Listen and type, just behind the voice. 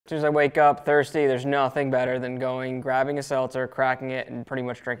soon as I wake up thirsty, there's nothing better than grabbing a seltzer, cracking it, and pretty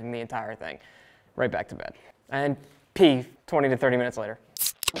much drinking the entire thing. Right back to bed. And pee 20 to 30 minutes later.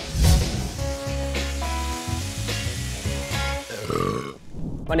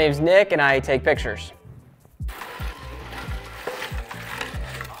 My name's Nick and I take pictures.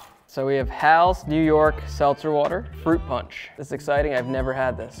 So we have Hal's New York Seltzer Water Fruit Punch. This is exciting, I've never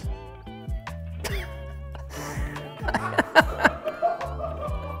had this.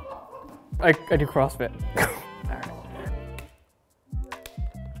 I do CrossFit.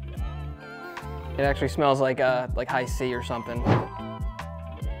 It actually smells like high C or something.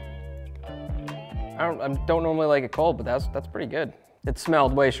 I don't normally like it cold, but that's pretty good. It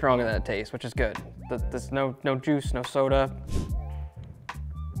smelled way stronger than it tastes, which is good. There's no juice, no soda.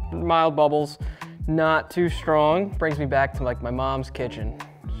 Mild bubbles, not too strong. Brings me back to like my mom's kitchen.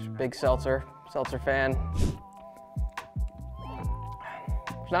 Big seltzer fan.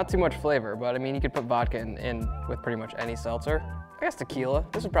 There's not too much flavor, but I mean, you could put vodka in with pretty much any seltzer. I guess tequila.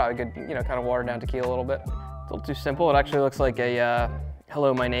 This is probably good, you know, kind of watered down tequila a little bit. It's a little too simple. It actually looks like a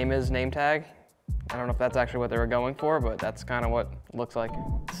hello, my name is name tag. I don't know if that's actually what they were going for, but that's kind of what it looks like.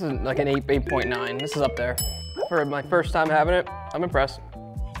 This is like an 8.9. This is up there. For my first time having it, I'm impressed.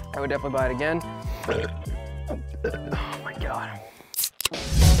 I would definitely buy it again. Oh my God.